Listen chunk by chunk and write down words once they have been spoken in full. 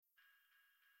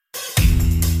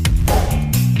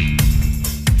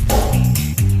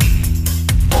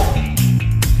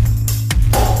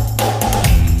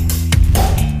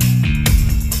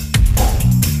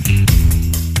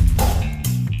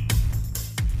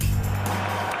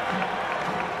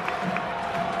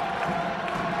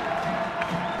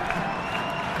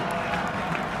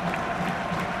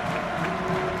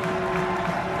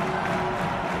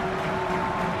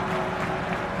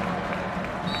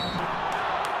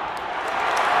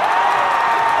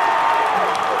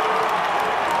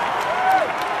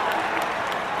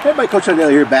Hey everybody, Coach John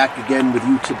Daly here, back again with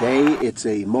you today. It's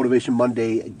a Motivation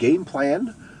Monday game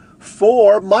plan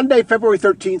for Monday, February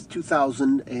 13th,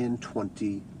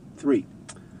 2023.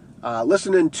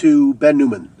 Listening to Ben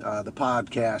Newman, the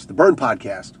podcast, the Burn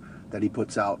podcast that he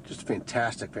puts out. Just a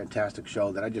fantastic, fantastic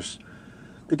show that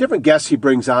the different guests he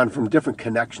brings on from different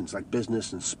connections like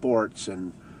business and sports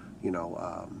and,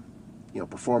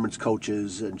 performance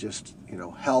coaches and just,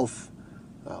 health,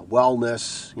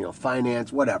 wellness,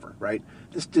 finance, whatever, right?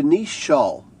 This Denise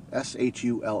Shull,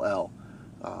 S-H-U-L-L,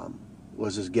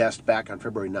 was his guest back on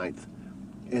February 9th.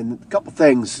 And a couple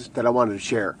things that I wanted to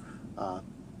share,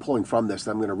 pulling from this,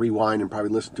 that I'm going to rewind and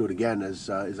probably listen to it again as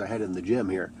I head in the gym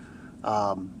here.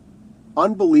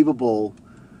 Unbelievable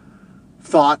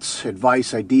thoughts,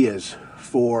 advice, ideas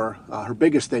for, her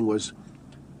biggest thing was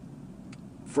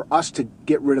for us to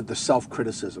get rid of the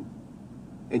self-criticism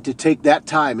and to take that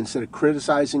time instead of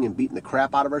criticizing and beating the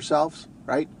crap out of ourselves,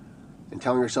 right? And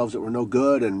telling ourselves that we're no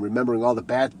good and remembering all the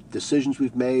bad decisions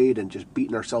we've made and just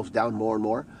beating ourselves down more and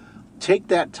more. Take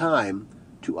that time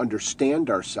to understand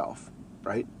ourselves,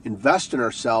 right? Invest in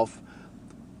ourselves,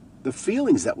 the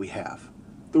feelings that we have,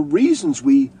 the reasons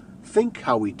we think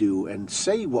how we do and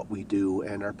say what we do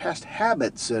and our past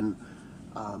habits, and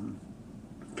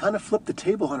kind of flip the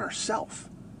table on ourselves,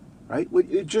 right?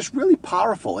 It's just really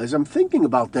powerful. As I'm thinking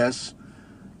about this,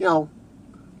 you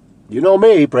know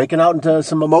me, breaking out into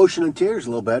some emotion and tears a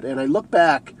little bit. And I look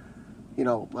back,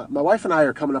 my wife and I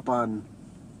are coming up on,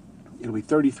 it'll be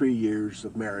 33 years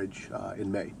of marriage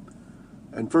in May.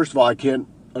 And first of all, I can't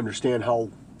understand how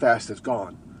fast it's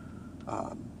gone.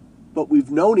 But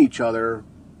we've known each other,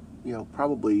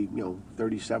 probably,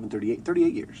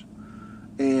 38 years.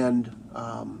 And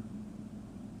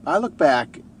I look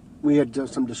back, we had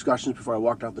some discussions before I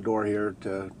walked out the door here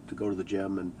to go to the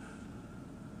gym, and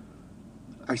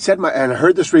I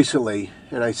heard this recently,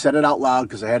 and I said it out loud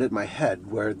because I had it in my head,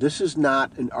 where this is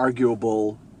not an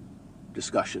arguable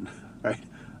discussion, right?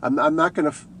 I'm not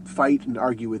going to fight and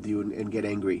argue with you and get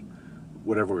angry,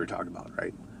 whatever we were talking about,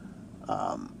 right?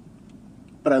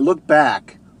 But I look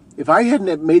back, if I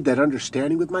hadn't made that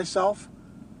understanding with myself,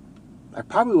 I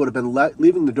probably would have been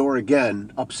leaving the door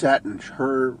again, upset and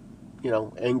her,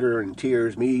 anger and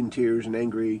tears, me in tears and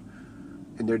angry,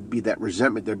 and there'd be that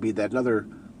resentment, there'd be that another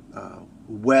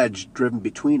wedge driven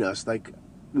between us like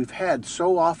we've had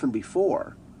so often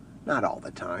before. Not all the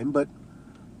time, but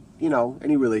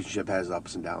any relationship has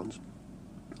ups and downs,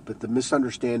 but the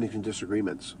misunderstandings and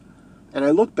disagreements, and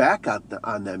I look back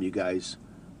on them, you guys,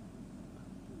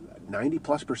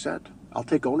 90+% I'll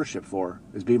take ownership for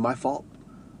as being my fault,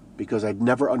 because I'd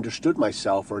never understood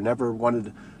myself or never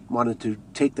wanted to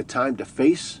take the time to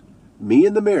face me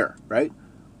in the mirror, right?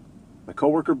 My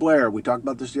coworker Blair, we talked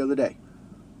about this the other day.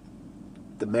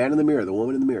 The man in the mirror, the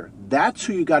woman in the mirror. That's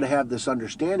who you got to have this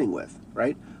understanding with,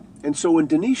 right? And so when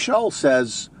Denise Shull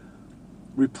says,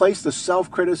 replace the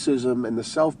self-criticism and the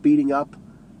self-beating up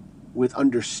with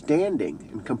understanding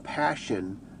and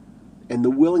compassion and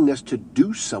the willingness to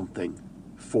do something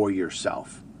for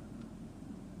yourself,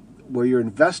 where you're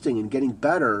investing in getting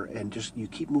better and just you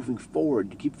keep moving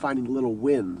forward, you keep finding little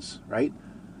wins, right?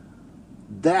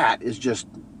 That is just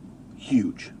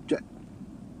huge.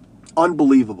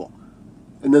 Unbelievable.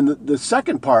 And then the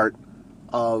second part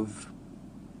of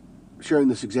sharing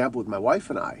this example with my wife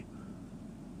and I,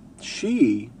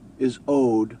 she is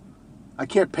owed, I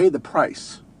can't pay the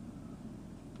price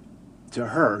to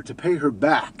her to pay her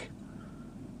back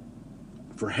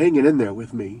for hanging in there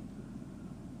with me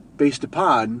based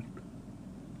upon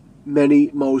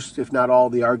most, if not all,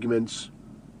 the arguments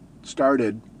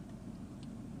started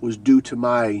was due to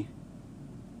my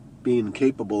being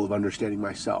incapable of understanding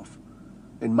myself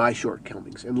and my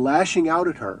shortcomings, and lashing out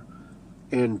at her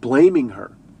and blaming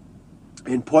her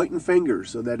and pointing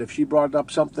fingers, so that if she brought up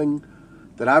something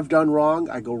that I've done wrong,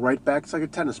 I go right back. It's like a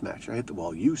tennis match. I hit the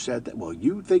wall. You said that. Well,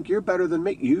 you think you're better than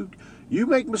me. You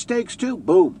make mistakes too.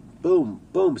 Boom, boom,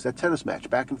 boom. It's that tennis match,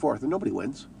 back and forth, and nobody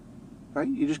wins, right?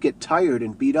 You just get tired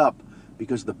and beat up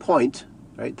because the point,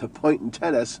 right? The point in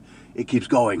tennis, it keeps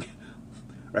going,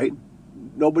 right?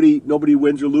 Nobody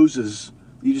wins or loses.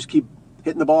 You just keep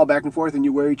hitting the ball back and forth, and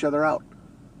you wear each other out,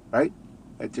 right?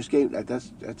 That's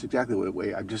exactly what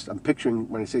way I'm picturing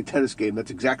when I say tennis game.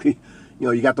 That's exactly,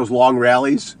 you got those long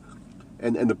rallies,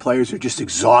 and the players are just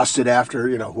exhausted after,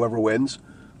 whoever wins.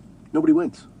 Nobody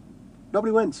wins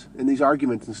in these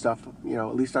arguments and stuff.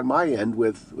 At least on my end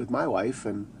with my wife.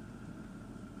 And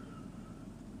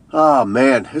oh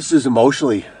man, this is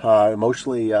emotionally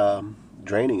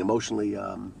draining.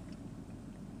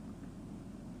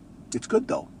 It's good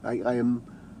though.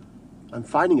 I'm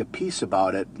finding a peace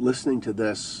about it, listening to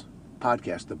this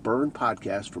podcast, The Burn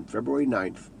Podcast from February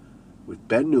 9th with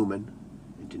Ben Newman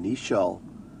and Denise Shull.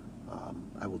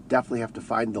 I will definitely have to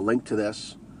find the link to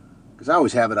this because I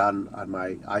always have it on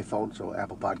my iPhone, so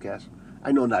Apple Podcasts.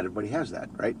 I know not everybody has that,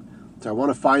 right? So I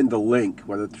want to find the link,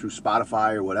 whether through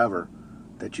Spotify or whatever,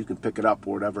 that you can pick it up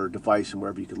or whatever device and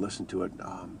wherever you can listen to it.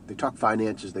 They talk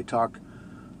finances. They talk,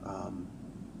 I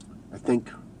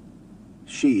think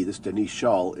this Denise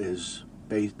Shull, is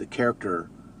the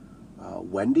character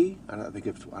Wendy. I don't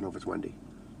know if it's Wendy.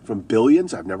 From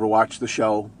Billions. I've never watched the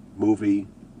show, movie,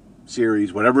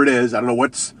 series, whatever it is. I don't know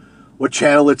what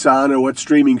channel it's on or what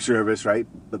streaming service, right?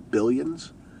 But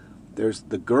Billions. There's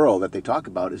the girl that they talk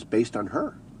about is based on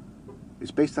her.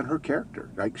 It's based on her character.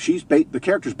 Right? The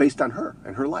character's based on her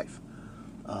and her life.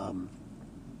 And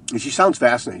she sounds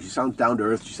fascinating. She sounds down to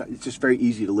earth. It's just very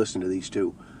easy to listen to these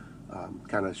two.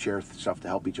 Kind of share stuff to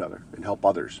help each other and help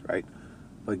others, right?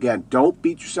 But again, don't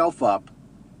beat yourself up.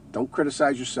 Don't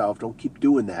criticize yourself. Don't keep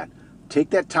doing that. Take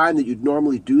that time that you'd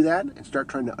normally do that and start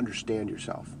trying to understand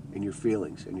yourself and your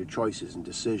feelings and your choices and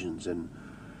decisions and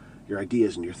your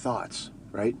ideas and your thoughts,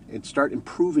 right? And start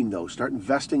improving those. Start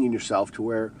investing in yourself to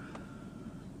where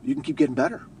you can keep getting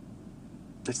better.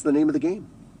 That's the name of the game.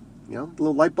 You know, a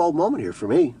little light bulb moment here for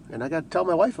me. And I got to tell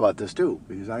my wife about this too,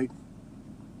 because like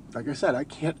I said, I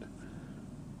can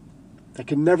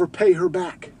never pay her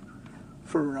back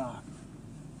for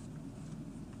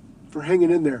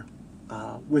hanging in there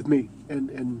with me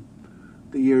and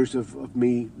the years of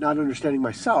me not understanding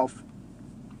myself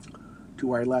to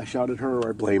where I lash out at her or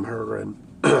I blame her and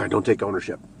I don't take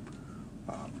ownership.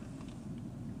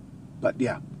 But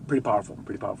yeah, pretty powerful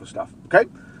stuff. Okay?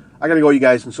 I got to go, you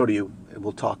guys, and so do you. And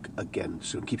we'll talk again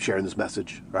soon. Keep sharing this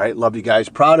message. All right? Love you guys.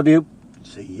 Proud of you.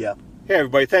 See ya. Hey,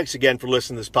 everybody. Thanks again for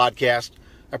listening to this podcast.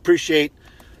 I appreciate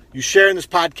you sharing this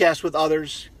podcast with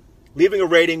others, leaving a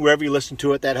rating wherever you listen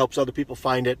to it. That helps other people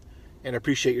find it. And I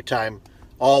appreciate your time,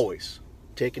 always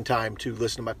taking time to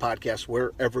listen to my podcast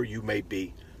wherever you may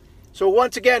be. So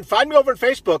once again, find me over on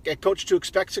Facebook at Coach to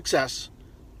Expect Success,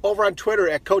 over on Twitter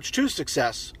at Coach to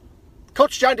Success,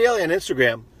 Coach John Daly on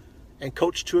Instagram, and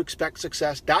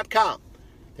CoachToExpectSuccess.com.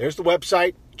 There's the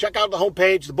website. Check out the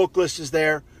homepage. The book list is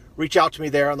there. Reach out to me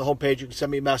there on the homepage. You can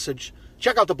send me a message.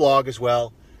 Check out the blog as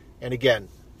well. And again,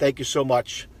 thank you so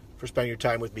much for spending your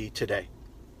time with me today.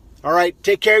 All right,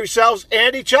 take care of yourselves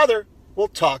and each other. We'll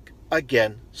talk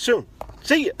again soon.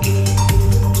 See ya.